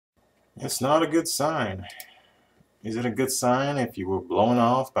It's not a good sign. Is it a good sign if you were blown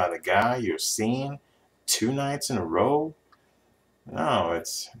off by the guy you're seeing 2 nights in a row? No,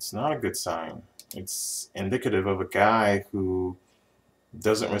 it's not a good sign. It's indicative of a guy who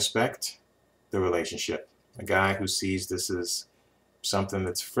doesn't respect the relationship. A guy who sees this as something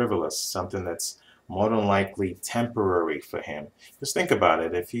that's frivolous, something that's more than likely temporary for him. Just think about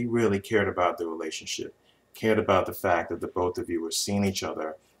it. If he really cared about the relationship, cared about the fact that the both of you were seeing each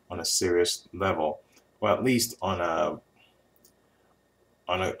other on a serious level, or at least on a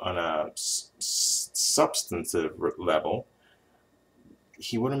substantive level,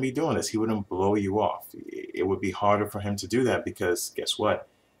 he wouldn't be doing this. He wouldn't blow you off. It would be harder for him to do that because guess what?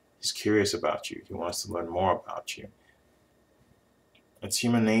 He's curious about you. He wants to learn more about you. It's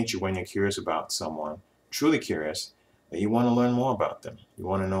human nature when you're curious about someone, truly curious, that you want to learn more about them. You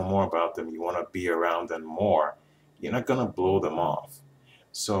want to know more about them. You want to be around them more. You're not going to blow them off.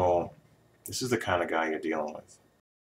 So this is the kind of guy you're dealing with.